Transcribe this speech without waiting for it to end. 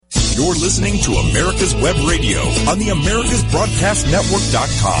You're listening to America's Web Radio on the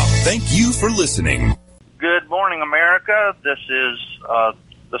AmericasBroadcastNetwork.com. Thank you for listening. Good morning, America. This is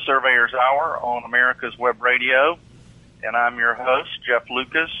the Surveyor's Hour on America's Web Radio, and I'm your host, Jeff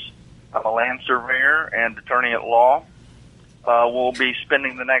Lucas. I'm a land surveyor and attorney at law. We'll be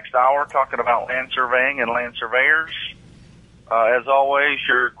spending the next hour talking about land surveying and land surveyors. As always,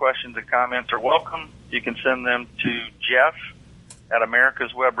 your questions and comments are welcome. You can send them to Jeff at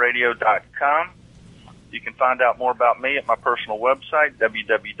americaswebradio.com. You can find out more about me at my personal website,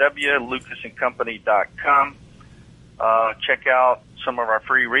 www.lucasandcompany.com. Check out some of our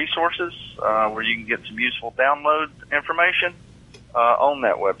free resources where you can get some useful download information on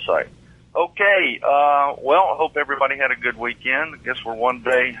that website. Okay, well, I hope everybody had a good weekend. I guess we're one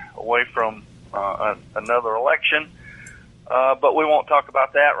day away from another election, but we won't talk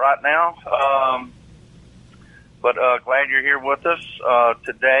about that right now. But glad you're here with us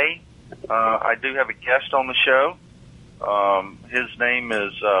today. I do have a guest on the show. His name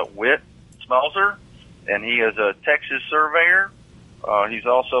is Whit Smelser, and he is a Texas surveyor. He's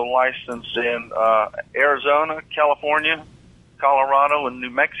also licensed in Arizona, California, Colorado, and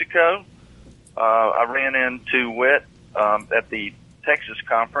New Mexico. I ran into Whit at the Texas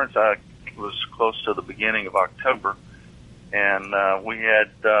conference. I was close to the beginning of October, and we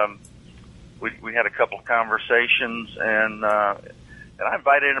had we had a couple of conversations, and I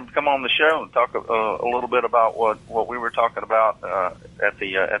invited him to come on the show and talk a little bit about what we were talking about at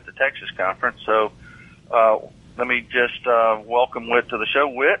the Texas conference. So let me just welcome Whit to the show.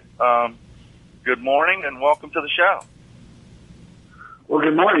 Whit, good morning and welcome to the show. Well,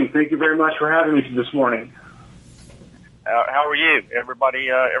 good morning. Thank you very much for having me this morning. How are you? Everybody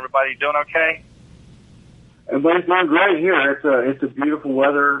doing okay? Everybody's doing great here. It's a beautiful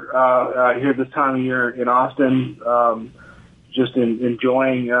weather here this time of year in Austin. Just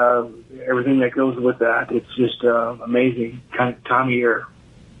enjoying everything that goes with that. It's just amazing kind of time of year.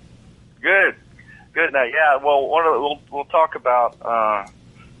 Good. Now, yeah. Well, we'll talk about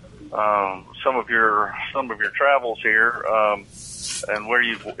some of your travels here and where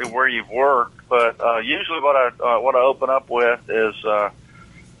you've worked. But usually, what I open up with is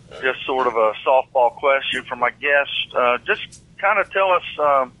just sort of a softball question for my guest. Just kind of tell us.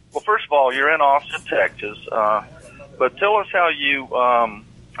 Well, first of all, you're in Austin, Texas. But tell us how you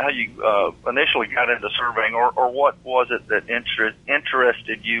initially got into surveying, or what was it that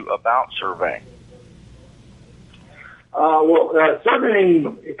interested you about surveying?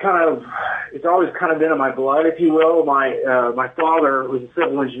 Surveying it's always kind of been in my blood, if you will. My father was a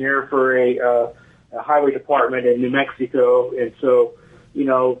civil engineer for a highway department in New Mexico, and so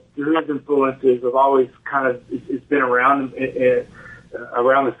through his influences, I've always it's been around the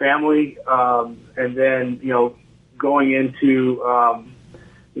family, and then going into,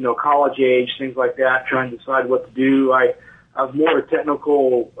 college age, things like that, trying to decide what to do. I was more of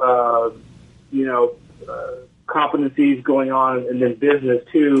technical, competencies going on, and then business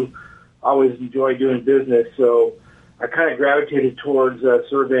too. I always enjoyed doing business, so I kind of gravitated towards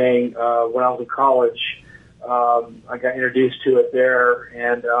surveying when I was in college. I got introduced to it there,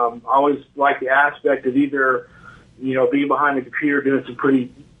 and I always liked the aspect of either, being behind the computer doing some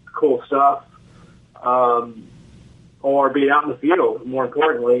pretty cool stuff, or being out in the field, more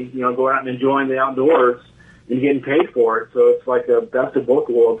importantly, going out and enjoying the outdoors and getting paid for it. So it's like a best of both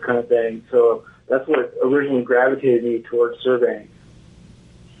worlds kind of thing. So that's what originally gravitated me towards surveying.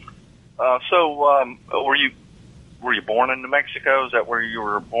 Were you born in New Mexico? Is that where you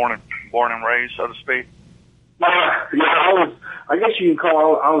were born and raised, so to speak? Yeah, I guess you can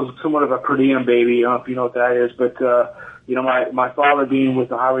call. I was somewhat of a per diem baby. I don't know if you know what that is, but my father being with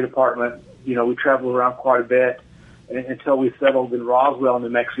the highway department, we traveled around quite a bit until we settled in Roswell, New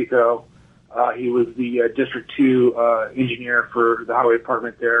Mexico. He was the District 2 engineer for the highway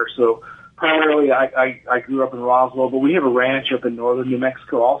department there. So primarily I grew up in Roswell, but we have a ranch up in northern New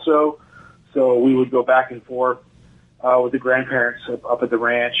Mexico also. So we would go back and forth with the grandparents up at the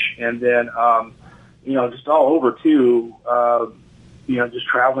ranch, and then just all over too, just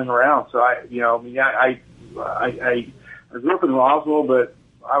traveling around. So I grew up in Roswell, but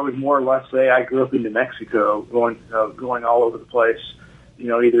I would more or less say I grew up in New Mexico, going all over the place.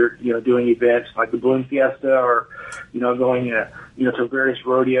 Either doing events like the Balloon Fiesta, or going to various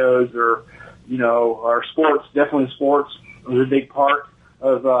rodeos, or our sports. Definitely sports was a big part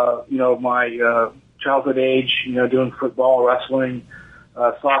of my childhood age. Doing football, wrestling,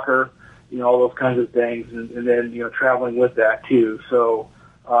 soccer, all those kinds of things, and then traveling with that too. So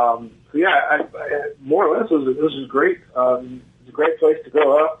yeah, more or less this was great. It's a great place to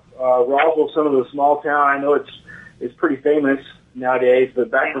grow up. Roswell, some of the small town, I know it's pretty famous nowadays. But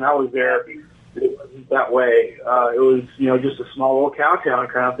back when I was there, it wasn't that way. It was, just a small little cowtown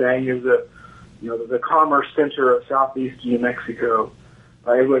kind of thing. It was the commerce center of southeast New Mexico.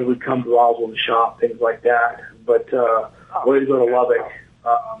 Everybody would come to Roswell to shop, things like that. But way to go to Lubbock.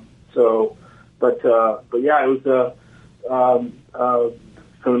 But yeah, it was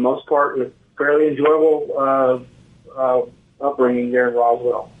for the most part, a fairly enjoyable upbringing there in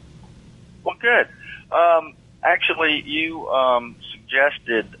Roswell. Well, good. Actually, you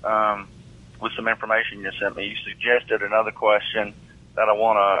suggested, with some information you sent me, you suggested another question that I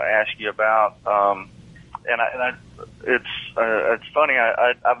want to ask you about. It's funny.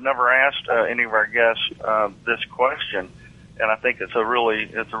 I've never asked any of our guests this question, and I think it's a really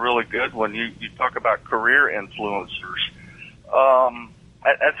good one. You talk about career influencers.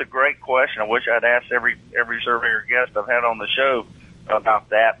 That's a great question. I wish I'd asked every surveyor guest I've had on the show about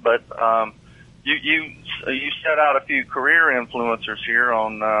that. But you set out a few career influencers here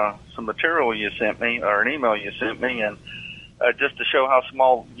on some material you sent me, or an email you sent me, and just to show how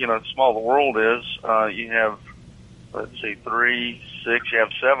small the world is. You have, let's see, 3, 6. You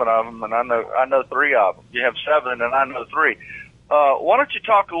have 7 of them, and I know 3 of them. You have 7, and I know 3. Why don't you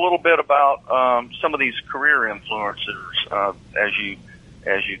talk a little bit about some of these career influencers,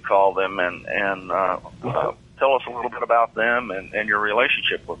 as you call them, and tell us a little bit about them and your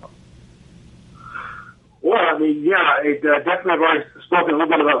relationship with them. Well, I mean, yeah, definitely. I've already spoken a little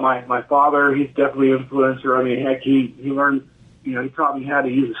bit about my father. He's definitely an influencer. I mean, heck, he learned, he taught me how to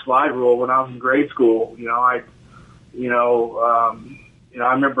use a slide rule when I was in grade school. I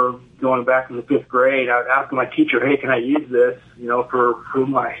remember going back in the 5th grade. I asked my teacher, "Hey, can I use this?" For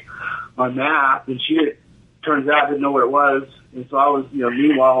my math, and she turns out didn't know what it was, and so I was,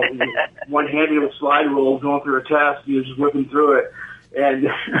 meanwhile, one-handed with slide rule going through a test, just whipping through it. And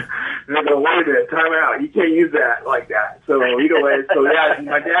they go, "Wait a minute, time out. You can't use that like that." So, yeah,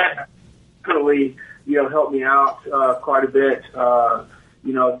 my dad definitely, helped me out quite a bit,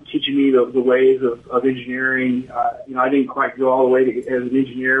 teaching me the ways of engineering. I didn't quite go all the way as an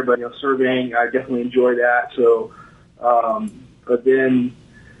engineer, but, surveying, I definitely enjoy that. So, but then,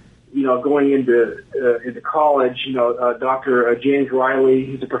 going into college, Dr. James Riley,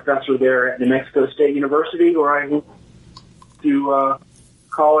 he's a professor there at New Mexico State University, where I went to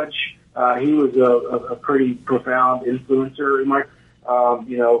college. He was a pretty profound influencer in my,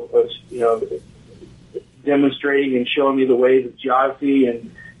 demonstrating and showing me the ways of geography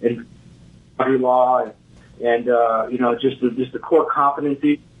and law and just the core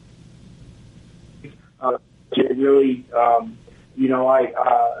competency. Really,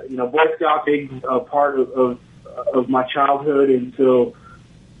 Boy Scout, big part of my childhood, and so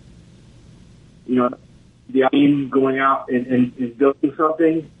the idea of going out and building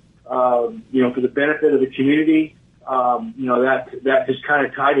something, for the benefit of the community, that just kind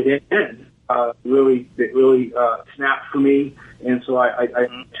of tied it in. It really snapped for me, and so I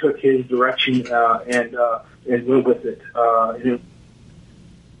took his direction and went with it.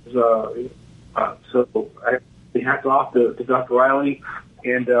 So I hats off to Dr. Riley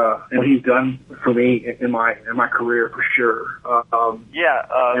and what he's done for me in my career, for sure.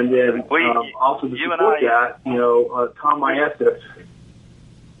 And then also to support that, Tom Maestas.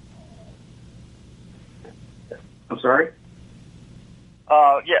 I'm sorry.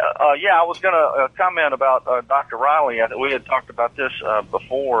 I was going to comment about Dr. Riley. We had talked about this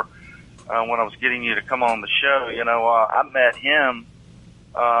before when I was getting you to come on the show. I met him.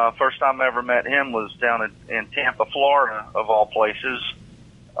 First time I ever met him was down in Tampa, Florida, of all places.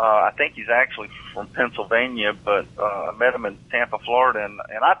 I think he's actually from Pennsylvania, but I met him in Tampa, Florida, and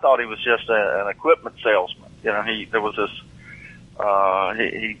I thought he was just an equipment salesman. There was this.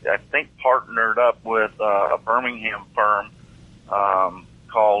 He I think partnered up with a Birmingham firm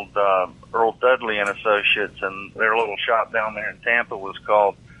called Earl Dudley and Associates, and their little shop down there in Tampa was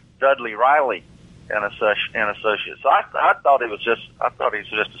called Dudley Riley and Associates. So I thought he was just a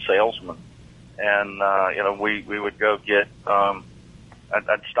salesman, and we would go get.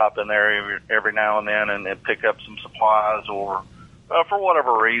 I'd stop in there every now and then and pick up some supplies, or for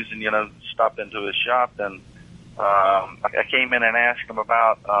whatever reason, stop into his shop. And I came in and asked him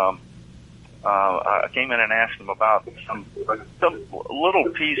about. I came in and asked him about some little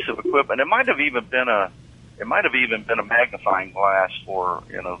piece of equipment. It might have even been a magnifying glass for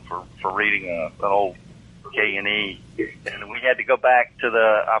reading an old K&E. And we had to go back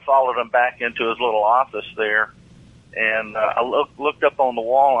I followed him back into his little office there. And I looked up on the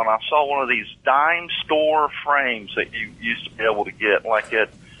wall, and I saw one of these dime store frames that you used to be able to get, like at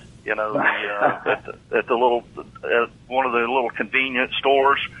the little one of the little convenience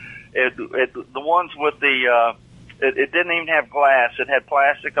stores. The ones with the it didn't even have glass. It had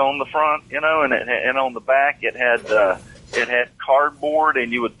plastic on the front, and on the back it had cardboard,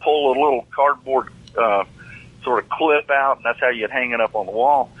 and you would pull a little cardboard sort of clip out, and that's how you'd hang it up on the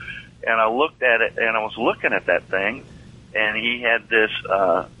wall. And I looked at it, and I was looking at that thing, and he had this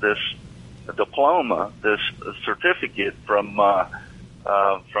diploma, this certificate from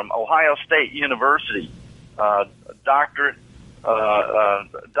Ohio State University, doctor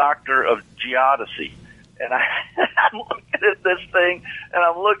of geodesy. And I'm looking at this thing, and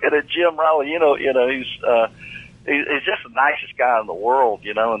I'm looking at Jim Riley. He's just the nicest guy in the world,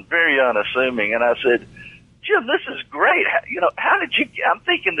 and very unassuming. And I said, Jim, this is great. How did you? I'm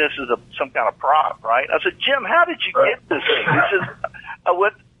thinking this is some kind of prop, right? I said, Jim, how did you get this thing? He says, I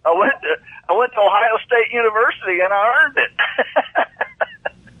went to Ohio State University and I earned it.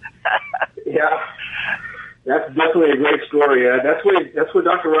 Yeah, that's definitely a great story. That's what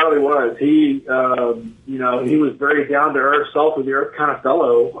Dr. Riley was. He, he was very down to earth, salt of the earth kind of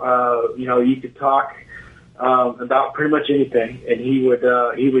fellow. You could talk about pretty much anything, and he would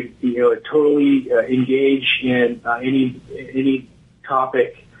totally engage in any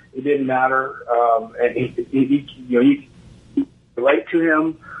topic. It didn't matter, and you relate to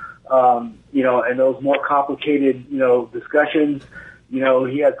him. And those more complicated, discussions, he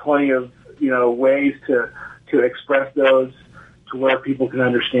had plenty of, ways to express those to where people can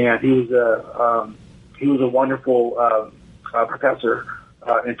understand. He was a wonderful professor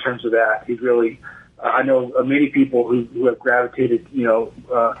in terms of that. He's really, I know many people who have gravitated,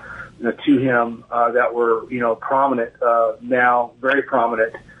 to him that were, prominent now, very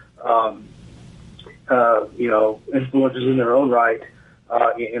prominent, influences in their own right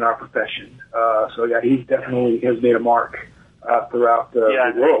in our profession. So yeah, he definitely has made a mark throughout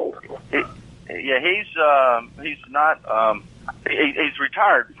the world. He's not. He's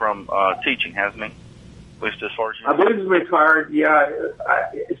retired from teaching, hasn't he? At least as far as you know. I believe he's retired. Yeah,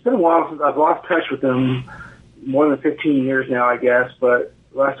 it's been a while since I've lost touch with him. More than 15 years now, I guess. But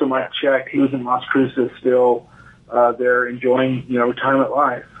last time I checked, he was in Las Cruces still. There enjoying retirement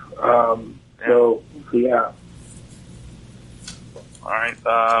life. So yeah. All right.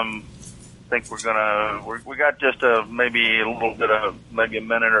 I think we got just maybe a little bit of maybe a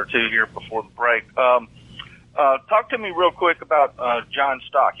minute or two here before the break. Talk to me real quick about John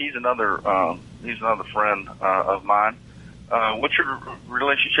Stock. He's another friend of mine. What's your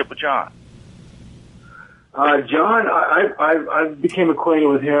relationship with John? John, I became acquainted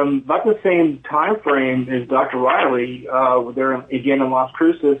with him about the same time frame as Dr. Riley. There again in Las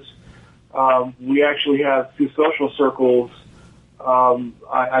Cruces. We actually have two social circles.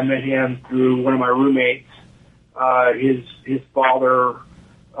 I met him through one of my roommates. His father,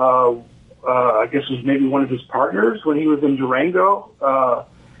 I guess, was maybe one of his partners when he was in Durango,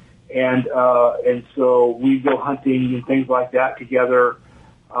 and so we go hunting and things like that together.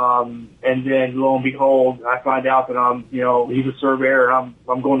 And then lo and behold, I find out that he's a surveyor, and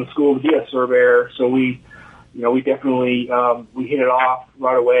I'm going to school to be a surveyor. So we definitely we hit it off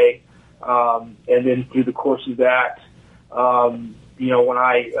right away. And then through the course of that, when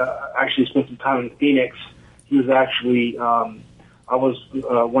I actually spent some time in Phoenix, he was actually, I was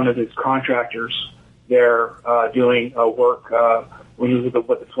one of his contractors there doing work when he was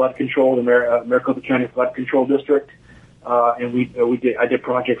with the flood control, the Maricopa County Flood Control District, and I did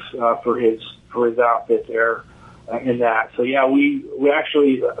projects for his outfit there in that. So yeah, we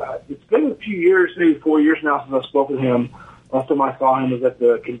actually it's been a few years, maybe 4 years now since I spoke with him. Last time I saw him was at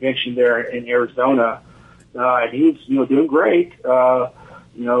the convention there in Arizona, and he was, doing great.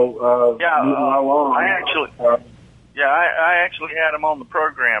 Moving along. I actually had him on the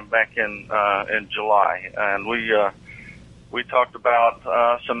program back in July, and we talked about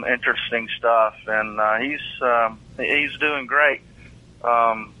some interesting stuff, and he's doing great.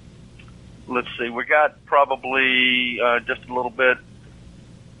 Let's see, we got probably just a little bit.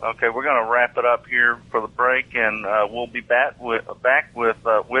 Okay, we're going to wrap it up here for the break, and we'll be back with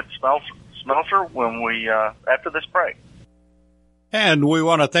Whit Smelser when we after this break. And we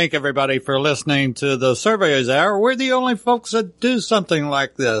want to thank everybody for listening to the Surveyors Hour. We're the only folks that do something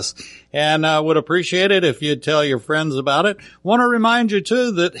like this, and I would appreciate it if you'd tell your friends about it. Want to remind you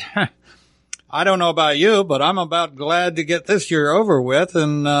too that I don't know about you, but I'm about glad to get this year over with,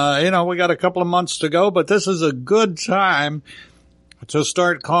 and we got a couple of months to go, but this is a good time to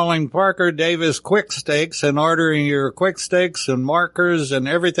start calling Parker Davis Quick Stakes and ordering your quick stakes and markers and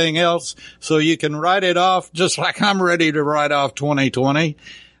everything else so you can write it off just like I'm ready to write off 2020.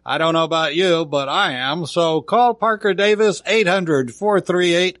 I don't know about you, but I am. So call Parker Davis,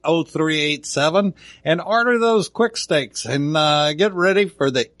 800-438-0387, and order those quick steaks and get ready for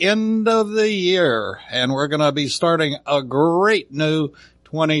the end of the year. And we're going to be starting a great new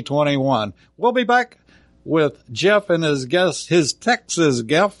 2021. We'll be back with Jeff and his Texas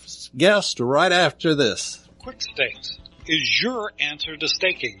guest right after this. Quick Steaks is your answer to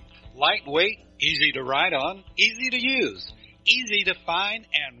staking. Lightweight, easy to ride on, easy to use, easy to find,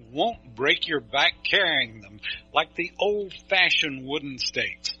 and won't break your back carrying them like the old-fashioned wooden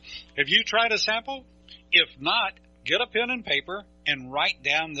stakes. Have you tried a sample? If not, get a pen and paper and write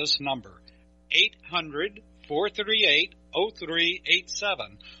down this number,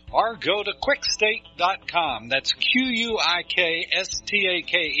 800-438-0387, or go to quickstake.com. That's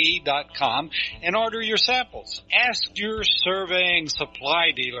QUIKSTAKE.com and order your samples. Ask your surveying supply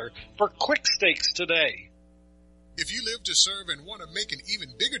dealer for Quick Stakes today. If you live to serve and want to make an even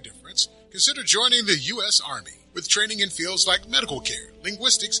bigger difference, consider joining the U.S. Army. With training in fields like medical care,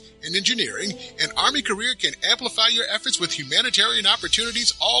 linguistics, and engineering, an Army career can amplify your efforts with humanitarian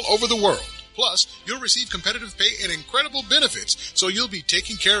opportunities all over the world. Plus, you'll receive competitive pay and incredible benefits, so you'll be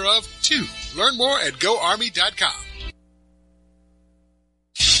taken care of, too. Learn more at GoArmy.com.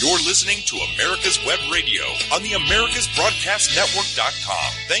 You're listening to America's Web Radio on the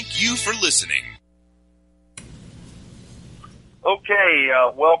AmericasBroadcastNetwork.com. Thank you for listening. Okay,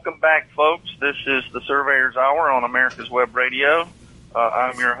 welcome back, folks. This is the Surveyor's Hour on America's Web Radio.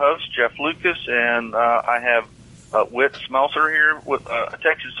 I'm your host, Jeff Lucas, and I have Whit Smelser here, with a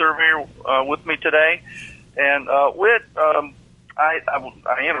Texas surveyor, with me today. And Whit, I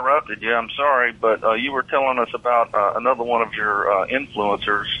interrupted you. I'm sorry, but you were telling us about another one of your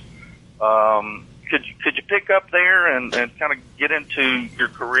influencers. Could you pick up there and kind of get into your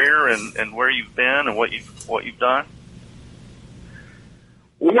career and where you've been and what you've done?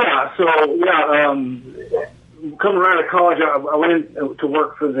 Yeah. So coming out of college, I went to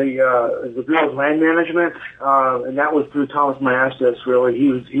work for the Bureau of Land Management, and that was through Thomas Maestas. Really,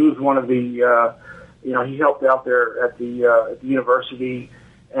 he was one of the he helped out there at the university,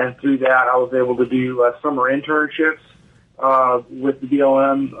 and through that I was able to do summer internships with the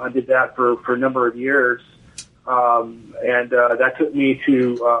BLM. I did that for a number of years, and that took me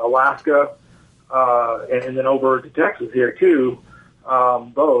to Alaska, and then over to Texas here too.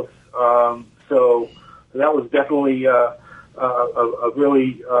 Both. So that was definitely a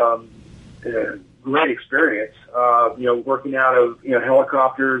really great experience. Working out of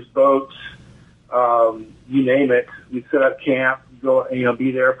helicopters, boats, you name it. We'd set up camp, go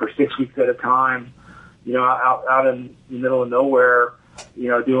be there for 6 weeks at a time. Out in the middle of nowhere.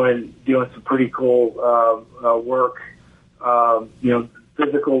 Doing some pretty cool work.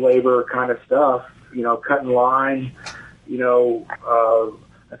 Physical labor kind of stuff. Cutting line.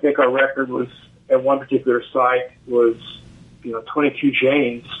 I think our record was at one particular site was 22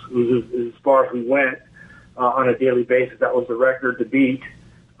 chains. It was as far as we went on a daily basis. That was the record to beat.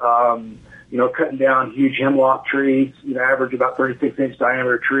 Cutting down huge hemlock trees, average about 36-inch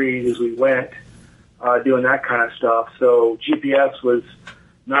diameter trees as we went, doing that kind of stuff. So GPS was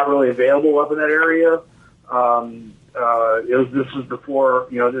not really available up in that area. This was before,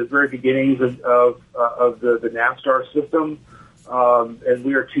 the very beginnings of the Navstar system, and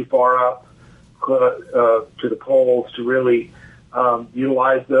we were too far up to the poles to really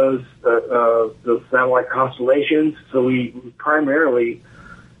utilize those satellite constellations. So we primarily,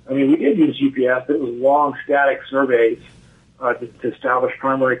 we did use GPS, but it was long static surveys to establish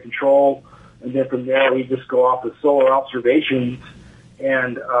primary control, and then from there we just go off the solar observations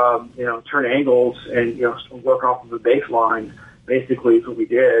and turn angles and work off of a baseline. Basically, is what we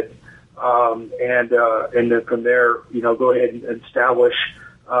did, and then from there, go ahead and establish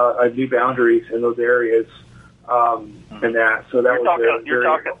new boundaries in those areas, and that. So that you're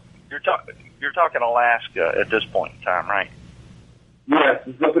talking Alaska at this point in time, right? Yes,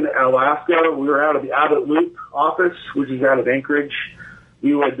 it's up in Alaska. We were out of the Abbott Loop office, which is out of Anchorage.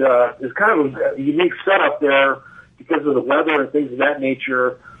 We would it's kind of a unique setup there. Because of the weather and things of that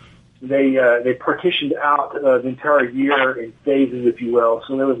nature, they partitioned out the entire year in phases, if you will.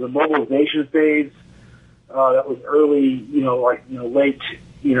 So there was a mobilization phase that was early, late,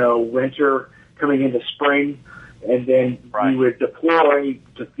 winter coming into spring, and then we would deploy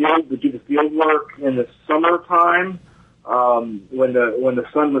to do the field work in the summertime when the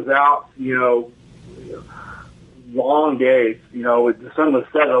sun was out. Long days, the sun was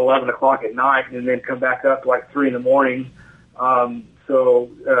set at 11 o'clock at night and then come back up like 3 in the morning. And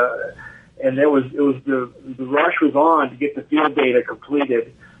it was the rush was on to get the field data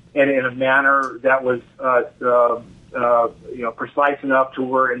completed and in a manner that was, precise enough to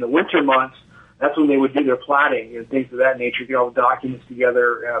where in the winter months, that's when they would do their platting and things of that nature, get all the documents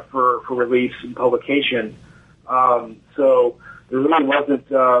together for release and publication. So there really wasn't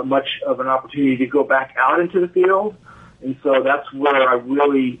much of an opportunity to go back out into the field. And so that's where I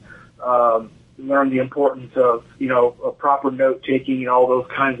really learned the importance of, a proper note-taking and all those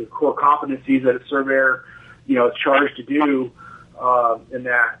kinds of core competencies that a surveyor, is charged to do in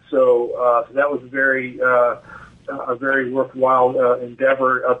that. So that was a very worthwhile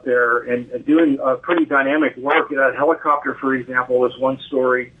endeavor up there, and doing pretty dynamic work. A helicopter, for example, was one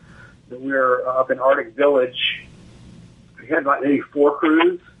story that we were up in Arctic Village. We had about maybe 4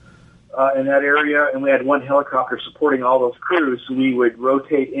 crews in that area, and we had one helicopter supporting all those crews. So we would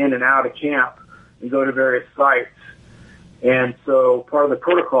rotate in and out of camp and go to various sites. And so part of the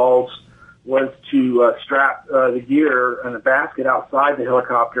protocols was to strap the gear in a basket outside the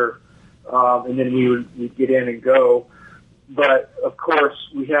helicopter, and then we'd get in and go. But of course,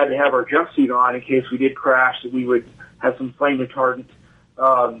 we had to have our jumpsuit on in case we did crash. That we would have some flame retardant,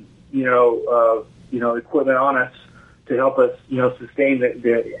 equipment on us to help us, sustain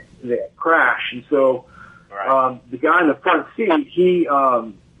the crash. And so, the guy in the front seat, he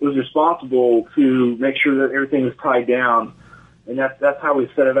was responsible to make sure that everything was tied down, and that's how we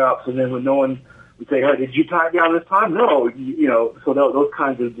set it up. So then when no one would say, "Hey, did you tie it down this time?" No, so those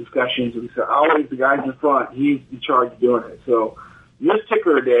kinds of discussions. We said, always the guy in the front, he's in charge of doing it. So this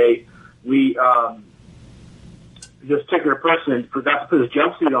particular day, this particular person forgot to put his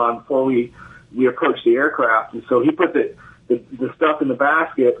jumpsuit on before we approached the aircraft, and so he put the stuff in the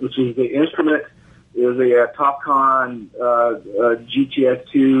basket, which is the instrument. It was a Topcon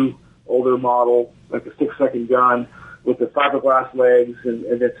GTS-2 older model, like a 6-second gun with the fiberglass legs and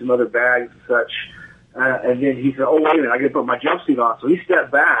then some other bags and such. And then he said, "Oh, wait a minute, I got to put my jumpsuit on." So he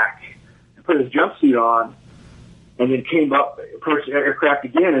stepped back and put his jumpsuit on, and then came up, approached the aircraft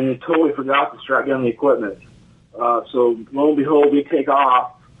again, and then totally forgot to strap down the equipment. So lo and behold, we take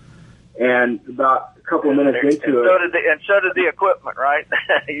off, and about a couple of minutes into it. So did the equipment, right?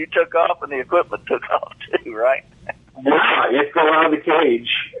 You took off and the equipment took off too, right? Yeah, it fell out of the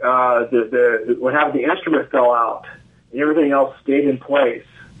cage. What happened, the instrument fell out, and everything else stayed in place.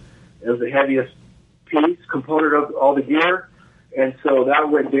 It was the heaviest component of all the gear, and so that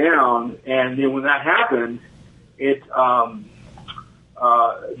went down, and then when that happened, it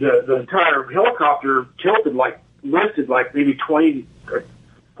the entire helicopter tilted, lifted maybe 20 or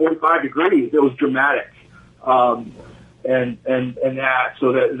 45 degrees. It was dramatic. And that,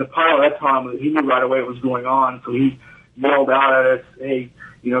 so the pilot at that time, he knew right away what was going on, so he yelled out at us, "Hey,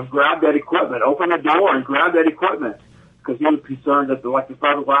 grab that equipment, open the door and grab that equipment," because he was concerned that the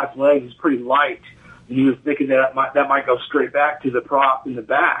fiberglass legs is pretty light, and he was thinking that might go straight back to the prop in the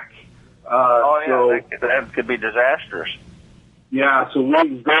back. That could be disastrous. Yeah, so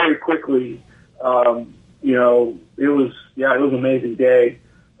we very quickly, it was an amazing day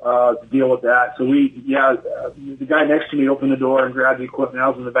to deal with that. So the guy next to me opened the door and grabbed the equipment. I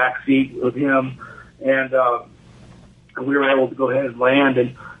was in the back seat with him, and we were able to go ahead and land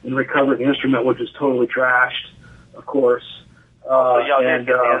and recover the instrument, which was totally trashed, of course. So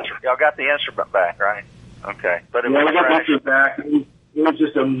y'all got the instrument back, right? Okay, but we got the instrument back. It was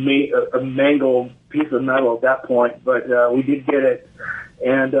just a mangled piece of metal at that point, but we did get it.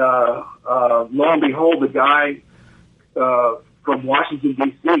 And lo and behold, the guy from Washington,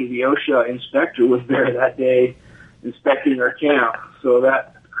 D.C., the OSHA inspector, was there that day inspecting our camp. So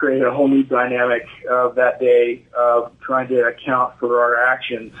that created a whole new dynamic of that day of trying to account for our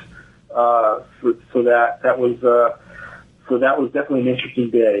actions. So that was definitely an interesting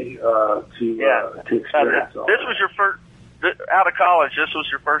day to experience. This was your first, out of college, this was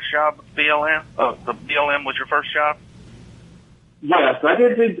your first job at BLM? The BLM was your first job? Yes, I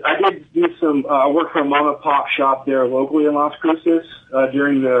did do some. I worked for a mom and pop shop there locally in Las Cruces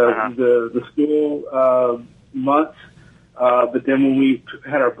during the school months. But then when we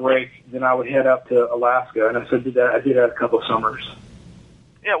had our break, then I would head up to Alaska, and I did that a couple of summers.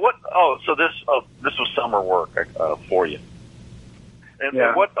 Yeah. So this was summer work for you.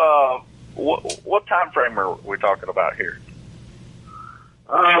 And what time frame are we talking about here?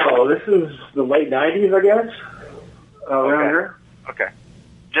 Oh, this is the late 90s, I guess. Around there. Okay.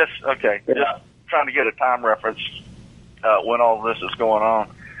 Just trying to get a time reference when all this is going on.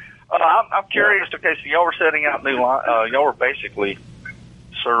 I'm curious. Okay, so y'all were setting out y'all were basically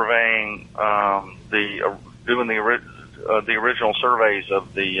surveying doing the original surveys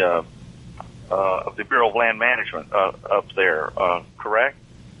of the Bureau of Land Management up there. Correct?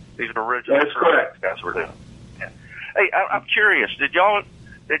 These are original surveys. That's correct. Guys were doing. Yeah. Hey, I'm curious. Did y'all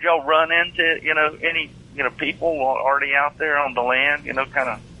run into any people already out there on the land, kind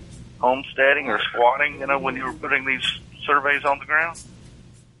of homesteading or squatting, when you were putting these surveys on the ground?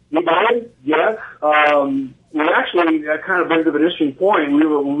 We did, yes. We actually, that kind of brings up an interesting point.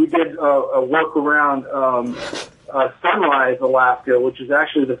 When we did a work around Sunrise, Alaska, which is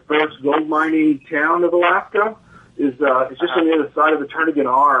actually the first gold mining town of Alaska. It's just on the other side of the Turnagain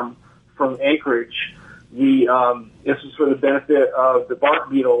Arm from Anchorage. This is for the benefit of the bark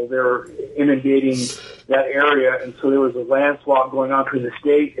beetle. They're inundating that area, and so there was a land swap going on between the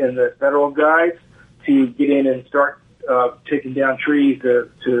state and the federal guys to get in and start taking down trees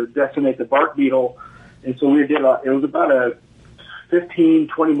to decimate the bark beetle. And so we did it was about a 15,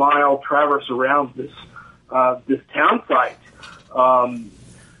 20-mile traverse around this town site,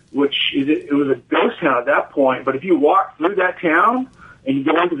 which it was a ghost town at that point. But if you walk through that town and you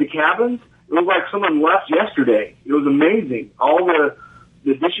go into the cabins, it was like someone left yesterday. It was amazing. All the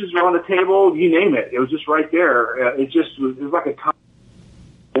dishes were on the table, you name it. It was just right there. It was like a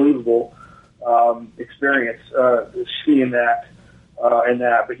unbelievable experience seeing that and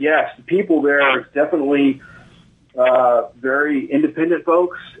that. But yes, the people there is definitely very independent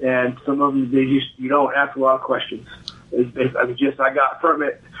folks, and some of them you don't ask a lot of questions. I got from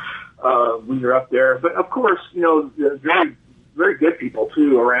it when you're up there. But of course, very very good people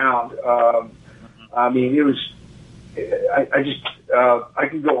too around. I mean, it was. I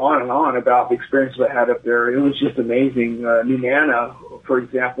can go on and on about the experiences I had up there. It was just amazing. Nenana, for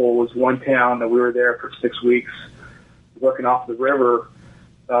example, was one town that we were there for 6 weeks, working off the river,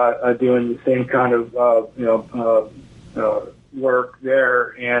 doing the same kind of work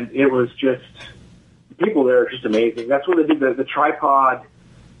there, and it was just the people there are just amazing. That's where they did the tripod.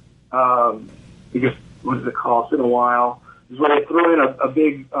 Because what is it called? It's been a while. Is where they throw in a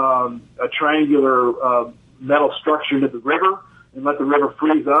big a triangular metal structure into the river and let the river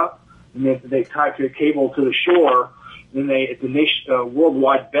freeze up, and then they tie it to a cable to the shore. And then it's a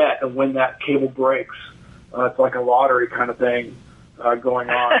worldwide bet of when that cable breaks. It's like a lottery kind of thing going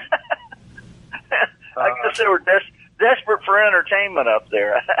on. I guess they were desperate for entertainment up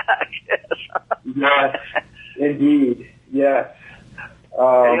there. I guess. Yes, indeed. Yes.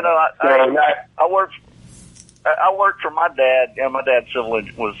 I worked for my dad. Yeah, my dad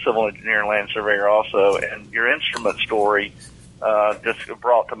was civil engineer and land surveyor also. And your instrument story just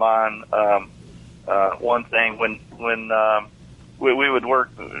brought to mind one thing when we would work.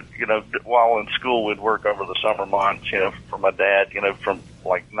 While in school, we'd work over the summer months. For my dad. From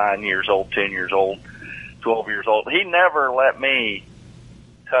like 9 years old, 10 years old, 12 years old. He never let me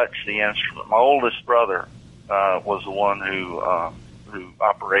touch the instrument. My oldest brother was the one who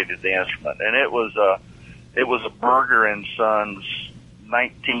operated the instrument, and it was a Berger and Sons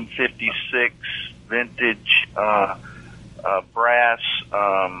 1956 vintage brass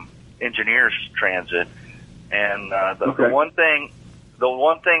engineer's transit. And the one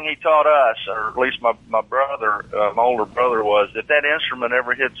thing he taught us, or at least my older brother, was if that instrument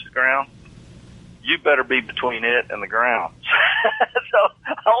ever hits the ground, you better be between it and the ground. So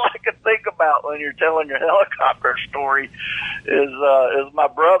all I can think about when you're telling your helicopter story is my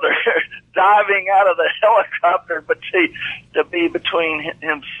brother diving out of the helicopter, but to be between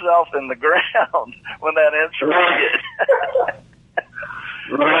himself and the ground when that instrument hit.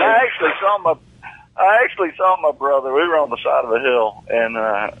 Right. I actually saw my brother. We were on the side of a hill and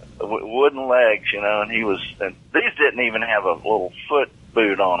wooden legs, and these didn't even have a little foot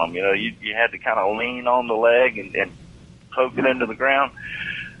boot on them. You had to kind of lean on the leg and poke it into the ground.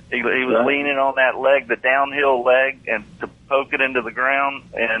 He was leaning on that leg, the downhill leg, and to poke it into the ground,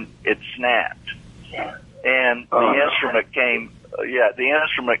 and it snapped. And the instrument came. The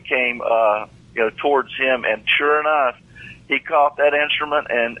instrument came towards him, and sure enough, he caught that instrument,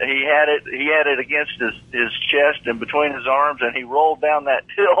 and he had it against his chest and between his arms, and he rolled down that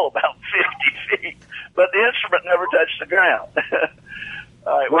hill about 50 feet. But the instrument never touched the ground.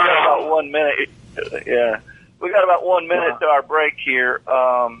 All right, we got about 1 minute. Yeah, we got about 1 minute to our break here.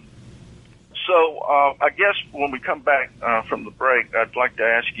 So I guess when we come back from the break, I'd like to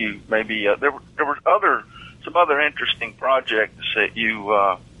ask you maybe there were some other interesting projects that you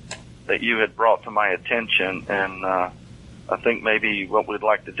had brought to my attention, and I think maybe what I'd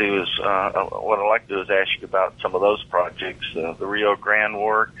like to do is ask you about some of those projects, the Rio Grande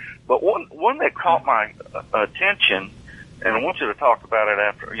work. But one that caught my attention, and I want you to talk about it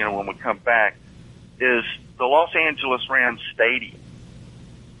after, when we come back, is the Los Angeles Rams Stadium,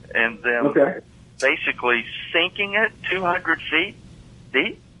 and them basically sinking it 200 feet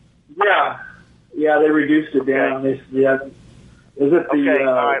deep. Yeah, they reduced it down. Is it the?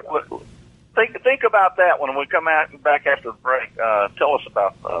 All right. Think about that when we come back after the break. Tell us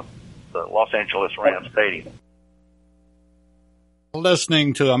about the Los Angeles Rams Stadium.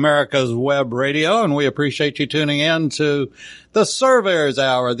 Listening to America's Web Radio, and we appreciate you tuning in to the Surveyor's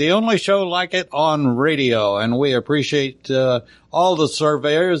Hour, the only show like it on radio. And we appreciate all the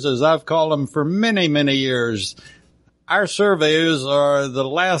surveyors, as I've called them for many, many years. Our surveyors are the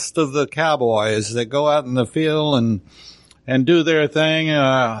last of the cowboys that go out in the field and do their thing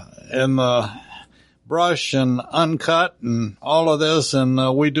in the brush and uncut and all of this.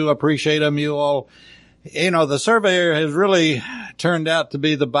 And we do appreciate them. You all, you know, the surveyor has really turned out to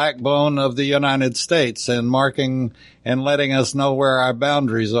be the backbone of the United States and marking and letting us know where our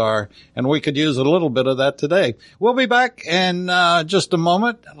boundaries are. And we could use a little bit of that today. We'll be back in just a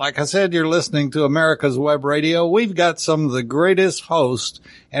moment. Like I said, you're listening to America's Web Radio. We've got some of the greatest hosts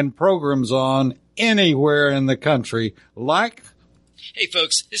and programs on anywhere in the country, like... Hey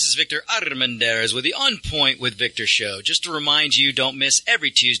folks, this is Victor Armendariz with the On Point with Victor show. Just to remind you, don't miss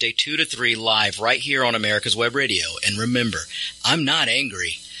every Tuesday 2 to 3 live right here on America's Web Radio. And remember, I'm not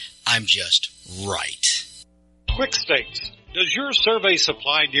angry, I'm just right. Quick Stakes. Does your survey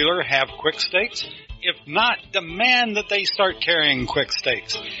supply dealer have Quick Stakes? If not, demand that they start carrying Quick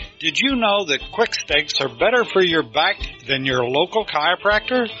Stakes. Did you know that Quick Stakes are better for your back than your local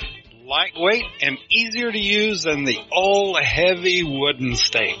chiropractor? Lightweight and easier to use than the old heavy wooden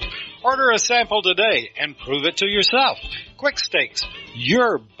stake. Order a sample today and prove it to yourself. Quick Stakes,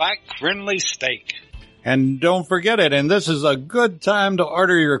 your back-friendly stake. And don't forget it, and this is a good time to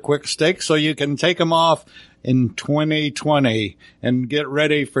order your Quick Stakes so you can take them off in 2020 and get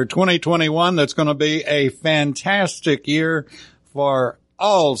ready for 2021. That's going to be a fantastic year for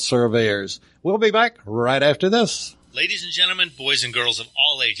all surveyors. We'll be back right after this. Ladies and gentlemen, boys and girls of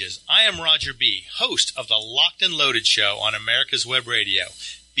all ages, I am Roger B., host of the Locked and Loaded Show on America's Web Radio.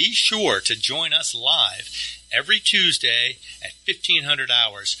 Be sure to join us live every Tuesday at 1500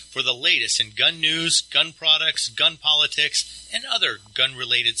 hours for the latest in gun news, gun products, gun politics, and other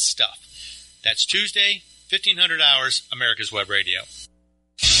gun-related stuff. That's Tuesday, 1500 hours, America's Web Radio.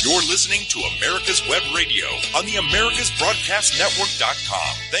 You're listening to America's Web Radio on the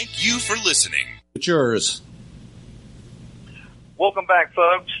AmericasBroadcastNetwork.com. Thank you for listening. It's yours. Welcome back,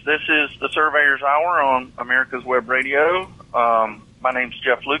 folks. This is the Surveyor's Hour on America's Web Radio. My name's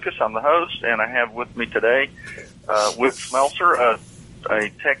Jeff Lucas. I'm the host, and I have with me today Whit Smelser, a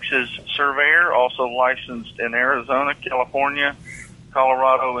Texas surveyor, also licensed in Arizona, California,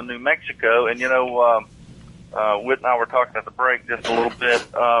 Colorado, and New Mexico. And, you know, Whit and I were talking at the break just a little bit.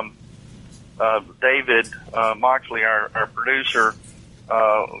 David Moxley, our producer,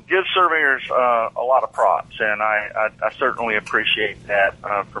 gives surveyors a lot of props, and I certainly appreciate that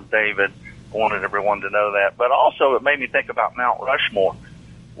from David. I wanted everyone to know that. But also it made me think about Mount Rushmore,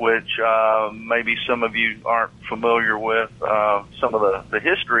 which maybe some of you aren't familiar with some of the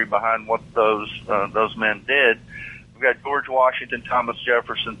history behind what those men did. We've got George Washington, Thomas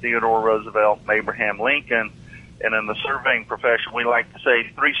Jefferson, Theodore Roosevelt, and Abraham Lincoln. And in the surveying profession, we like to say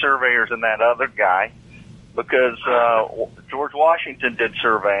 3 surveyors and that other guy, because George Washington did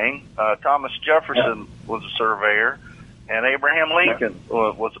surveying, Thomas Jefferson was a surveyor, and Abraham Lincoln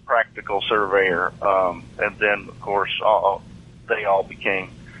was a practical surveyor. And then, of course, they all became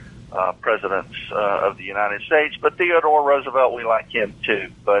presidents of the United States. But Theodore Roosevelt, we like him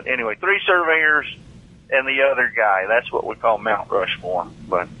too. But anyway, 3 surveyors and the other guy. That's what we call Mount Rushmore.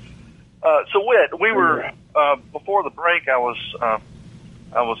 But so, Whit, we were before the break. I was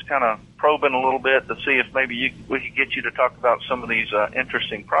kind of probing a little bit to see if maybe we could get you to talk about some of these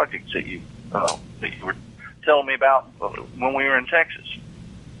interesting projects that you were telling me about when we were in Texas.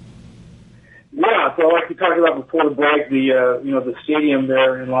 Yeah, so like we talked about before the break, the stadium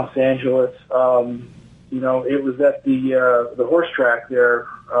there in Los Angeles. It was at the horse track there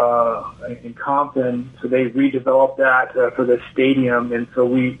in Compton. So they redeveloped that for the stadium, and so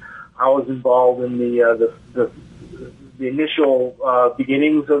I was involved in the initial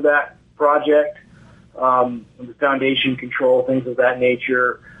beginnings of that project, the foundation control, things of that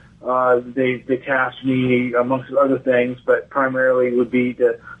nature. They tasked me, amongst other things, but primarily would be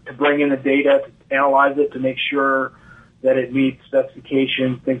to bring in the data, to analyze it, to make sure that it meets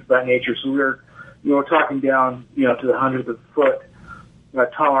specifications, things of that nature. So we're talking down, to the hundreds of foot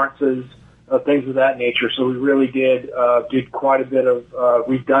tolerances, things of that nature. So we really did quite a bit of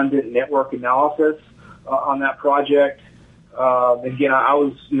redundant network analysis on that project. Again, I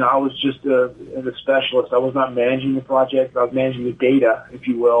was just a specialist. I was not managing the project. I was managing the data, if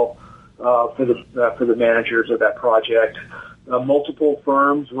you will, for the managers of that project. Multiple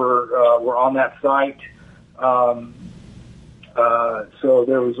firms were on that site, so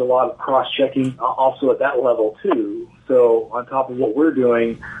there was a lot of cross-checking also at that level too. So on top of what we're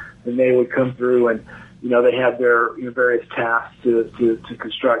doing, and they would come through and, they had their various tasks to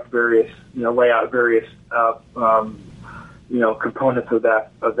construct various, lay out various, components of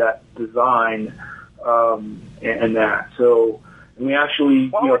that design, and that. So, and we actually,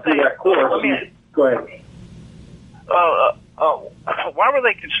 through that course, go ahead. Why were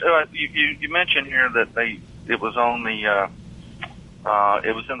they? You mentioned here that it was on the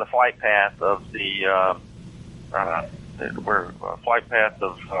it was in the flight path of the flight path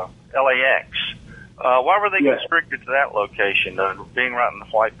of LAX. Why were they constricted to that location, being right in the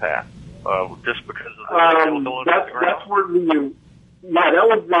flight path? Just because of the availability of the ground? That's where that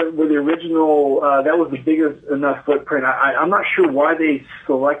was where the original, that was the biggest enough footprint. I'm not sure why they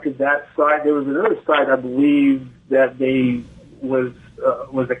selected that site. There was another site, I believe, that they was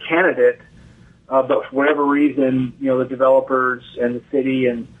a candidate, but for whatever reason, the developers and the city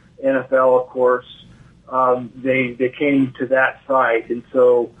and NFL, of course, they came to that site, and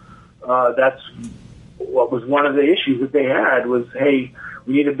so that's what was one of the issues that they had was, hey,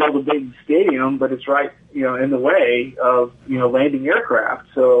 we need to build a big stadium, but it's right, in the way of, landing aircraft.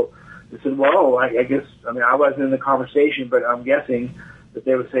 So they said, well, I guess, I wasn't in the conversation, but I'm guessing that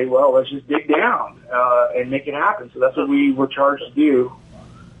they would say, well, let's just dig down, and make it happen. So that's what we were charged to do.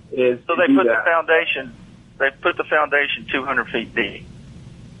 So they put the foundation. They put the foundation 200 feet deep.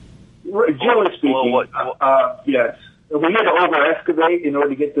 Generally speaking, yes. We had to over excavate in order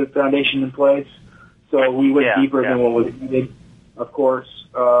to get the foundation in place. So we went deeper than what was needed, of course.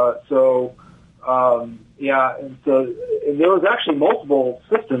 And so there was actually multiple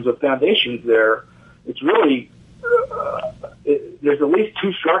systems of foundations there. It's really there's at least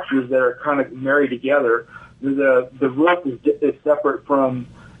two structures that are kind of married together. The roof is separate from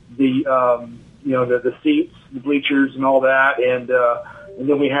the the seats, the bleachers, and all that, and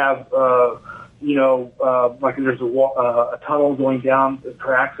then we have like there's a tunnel going down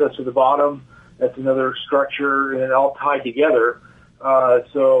for access to the bottom. That's another structure, and it all tied together.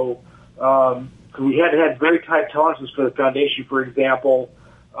 So we had very tight tolerances for the foundation, for example,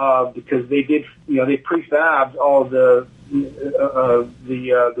 because they did, they prefabbed all of the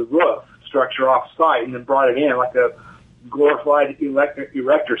roof structure off site and then brought it in like a glorified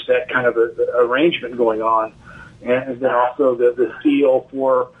erector set kind of a arrangement going on, and then also the steel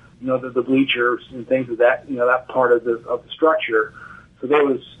for the bleachers and things of that that part of the structure. So there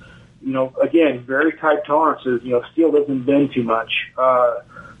was again very tight tolerances. Steel doesn't bend too much, so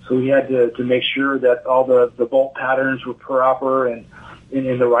we had to make sure that all the bolt patterns were proper and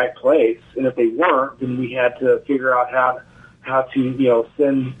in the right place. And if they weren't, then we had to figure out how to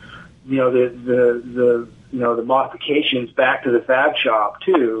send the modifications back to the fab shop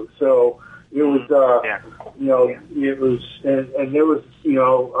too. So it was it was and there was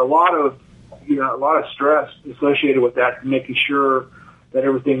a lot of stress associated with that, making sure that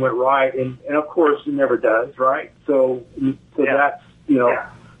everything went right, and of course it never does, right? So that's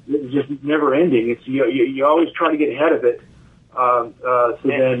it's just never ending. It's you always try to get ahead of it, so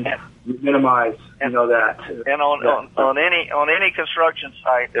then you minimize that. And on any construction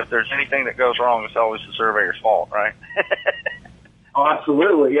site, if there's anything that goes wrong, it's always the surveyor's fault, right? Oh,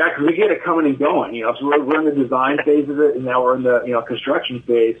 absolutely, yeah, because we get it coming and going. So we're in the design phase of it, and now we're in the construction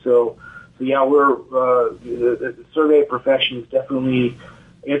phase. So yeah, we're the survey profession is definitely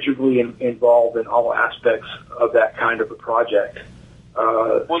integrally involved in all aspects of that kind of a project.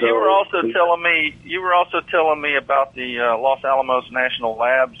 You were also telling me about the Los Alamos National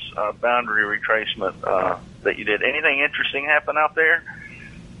Labs boundary retracement that you did. Anything interesting happen out there?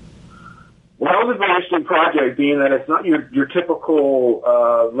 Well, that was a very interesting project, being that it's not your typical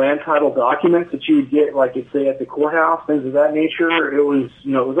land title documents that you would get, like you say at the courthouse, things of that nature. It was, it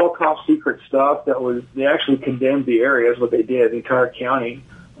was all top secret stuff. They actually condemned the area, is what they did, the entire county,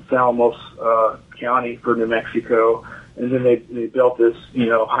 Los Alamos County for New Mexico, and then they built this,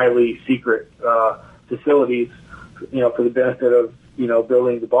 highly secret facilities, for the benefit of,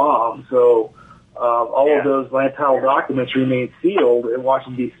 building the bomb. So. All of those land title documents remain sealed in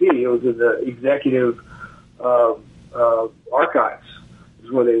Washington, D.C. It was in the executive archives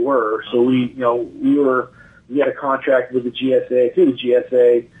is where they were. So we had a contract with the GSA, through the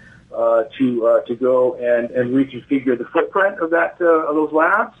GSA, to go and reconfigure the footprint of of those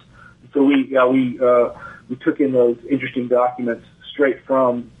labs. So we took in those interesting documents straight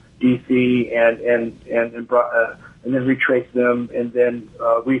from D.C. and then retraced them and then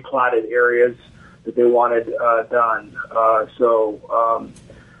replatted areas that they wanted done. So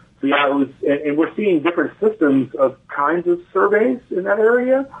yeah, it was, and we're seeing different systems of kinds of surveys in that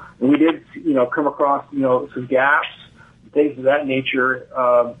area, and we did, come across, some gaps, things of that nature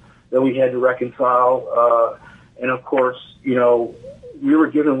that we had to reconcile. And of course, we were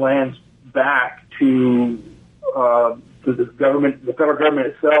given lands back to the government, the federal government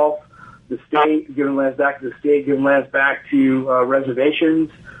itself, the state, giving lands back to the state, giving lands back to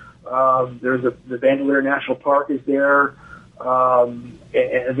reservations. There's the Bandelier National Park is there, and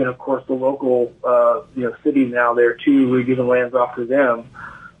then of course the local city now there too. We're giving lands off to them.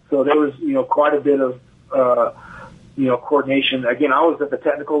 So there was quite a bit of coordination. Again, I was at the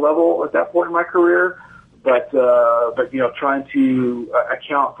technical level at that point in my career, but trying to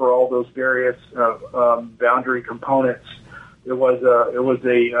account for all those various boundary components. It was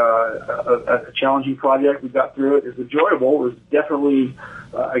a challenging project. We got through it. It was enjoyable. It was definitely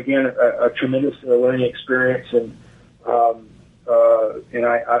again a tremendous learning experience, and I'm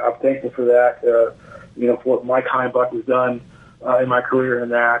thankful for that. For what Mike Heimbach has done in my career in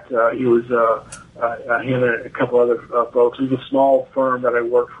that. He was him and a couple other folks. It was a small firm that I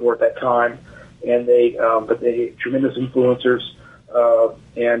worked for at that time, and they tremendous influencers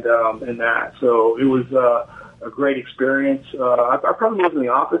and that. So it was a great experience. I probably was in the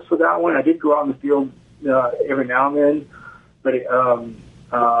office for that one. I did go out in the field every now and then, but I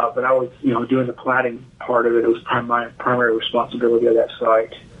was doing the planning part of it. It was my primary responsibility of that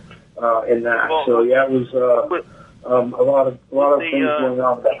site in that. Well, so yeah, it was a lot of things going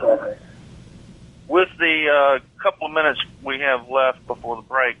on with that project. With the couple of minutes we have left before the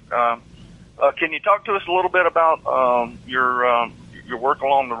break, can you talk to us a little bit about your work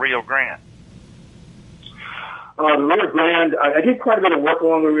along the Rio Grande? The Rio Grande, I did quite a bit of work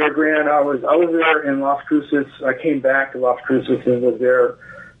along the Rio Grande. I was there in Las Cruces. I came back to Las Cruces and was there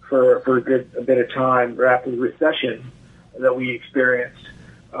for a bit of time after the recession that we experienced.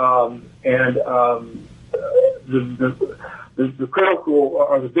 The critical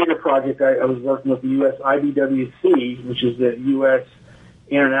or the bigger project, I was working with the U.S. IBWC, which is the U.S.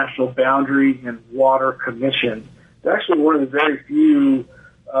 International Boundary and Water Commission. It's actually one of the very few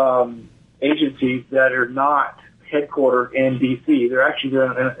agencies that are not headquartered in D.C. They're actually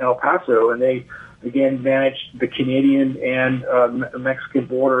there in El Paso, and they, again, manage the Canadian and Mexican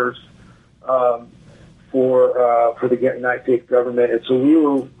borders for the United States government. And so we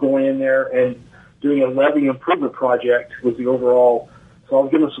were going in there and doing a levee improvement project was the overall. So I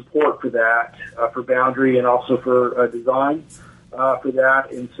was given support for that, for boundary and also for design for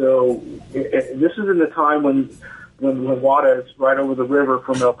that. And so this is in the time when Juarez, right over the river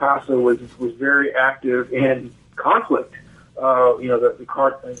from El Paso, was very active in conflict. The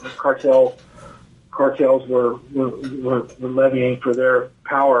cartels were levying for their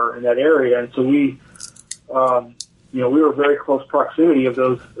power in that area, and so we were very close proximity of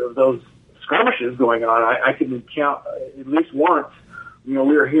those skirmishes going on. I can count at least once. We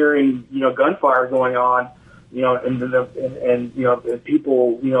were hearing gunfire going on, and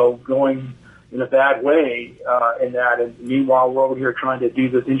people going in a bad way in that. And meanwhile, we're over here trying to do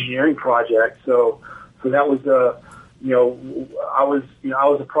this engineering project. So that was I was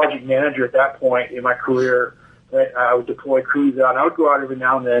a project manager at that point in my career. That I would deploy crews out. And I would go out every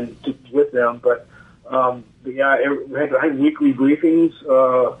now and then with them, but yeah, I had weekly briefings.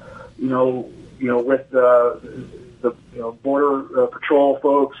 With the border patrol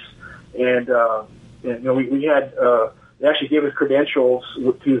folks, and we had they actually gave us credentials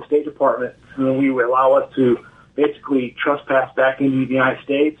to the State Department, and we would allow us to basically trespass back into the United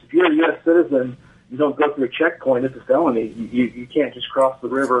States. If you're a U.S. citizen, you don't go through a checkpoint. It's a felony. You can't just cross the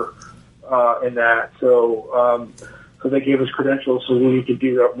river in that. So they gave us credentials so we could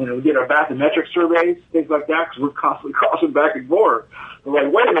do that. We did our bathymetric surveys, things like that, because we're constantly crossing back and forth. We're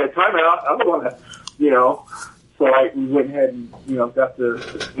like, wait a minute, time out. I don't want to, So we went ahead and got the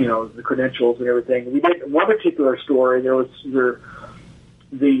credentials and everything. We did one particular story. There was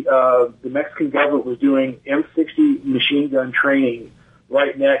the Mexican government was doing M60 machine gun training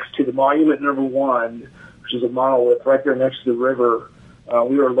right next to the Monument Number 1, which is a monolith right there next to the river.